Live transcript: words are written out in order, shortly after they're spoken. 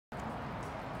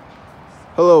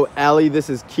Hello, Allie. This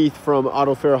is Keith from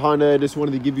Auto Fair Honda. I just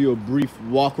wanted to give you a brief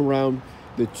walk around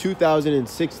the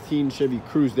 2016 Chevy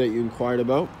Cruz that you inquired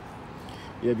about.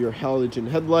 You have your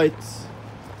halogen headlights.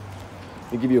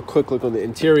 I'll give you a quick look on the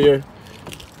interior.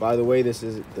 By the way, this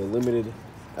is the limited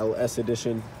LS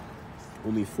edition,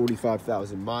 only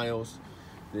 45,000 miles.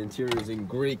 The interior is in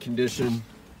great condition.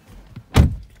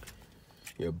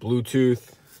 You have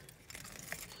Bluetooth,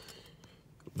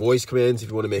 voice commands if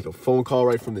you want to make a phone call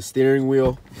right from the steering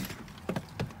wheel.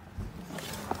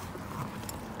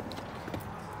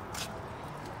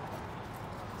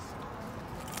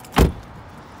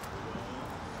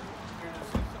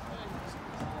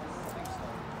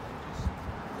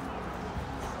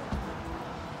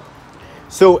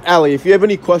 So, Allie, if you have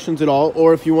any questions at all,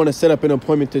 or if you want to set up an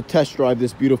appointment to test drive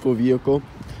this beautiful vehicle,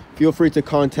 feel free to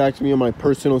contact me on my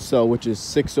personal cell, which is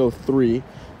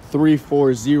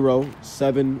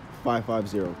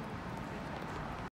 603-340-7550.